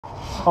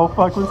Oh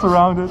fuck, we're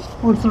surrounded.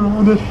 We're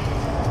surrounded.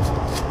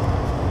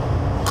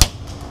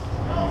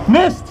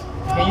 Missed!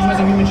 Can't use him as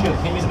a human shield.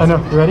 Can't use him I as know.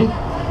 You ready?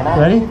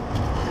 Ready?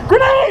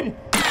 Grenade!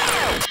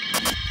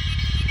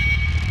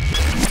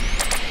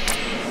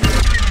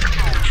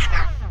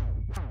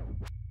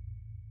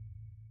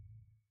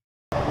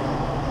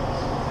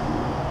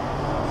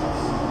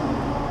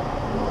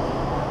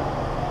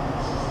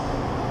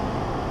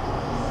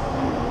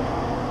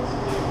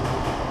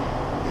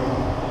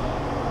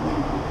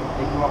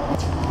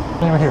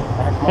 Right here.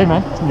 Hey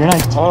man, you're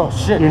knifed. Oh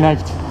shit. You're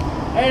knifed.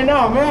 Hey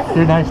no man.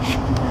 You're knifed.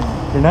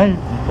 You're knifed.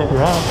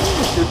 You're out.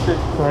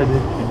 Sorry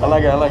dude. I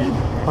like it, I like it.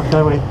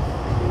 Okay, wait.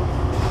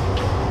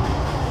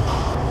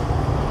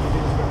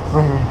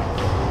 Right here.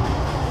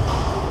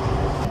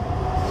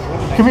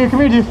 Come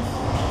here, dude.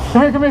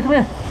 Come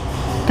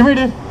here,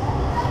 dude.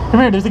 Come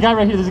here, there's a guy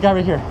right here,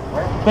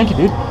 Where? Thank you,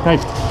 dude.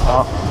 Knifed.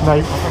 Oh,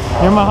 knife.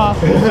 Yamaha.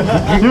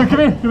 Dude, come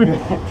here. Come here.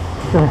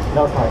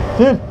 That was fine.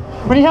 Dude,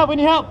 we need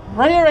help.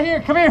 Right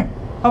here. Come here.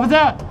 Help us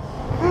out.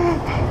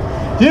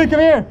 Dude, come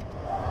here.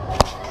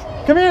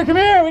 We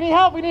need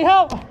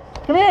help.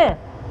 Come here.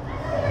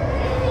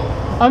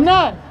 I'm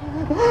not.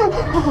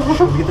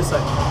 Get this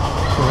side.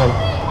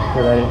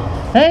 You're ready.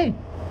 Hey,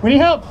 we need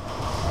help.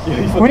 We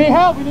need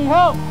help.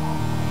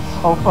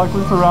 Oh fuck,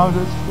 we're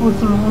surrounded.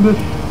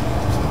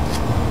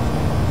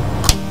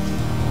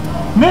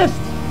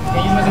 Missed.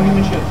 Can't use him as a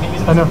human shield. Can't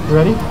use him I as know. You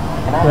ready?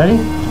 Ready?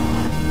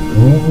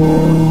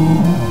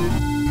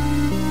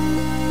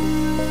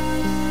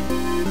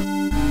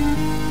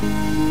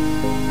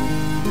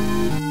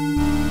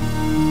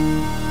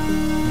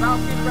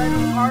 Falcon right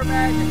on our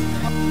bag.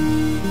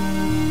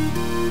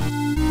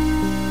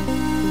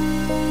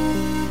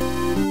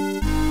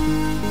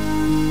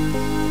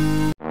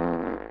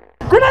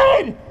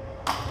 Grenade!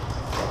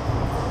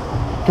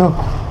 Go. No,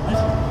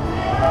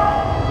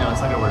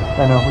 it's not gonna work. I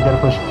know, we gotta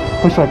push.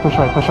 Push right.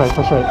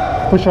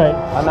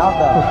 I'm out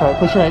there.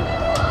 Push right.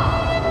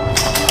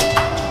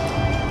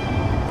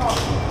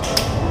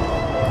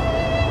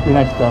 You're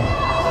nice though.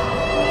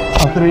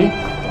 On 3,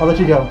 I'll let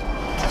you go.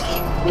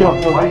 Go.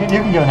 You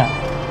can go now.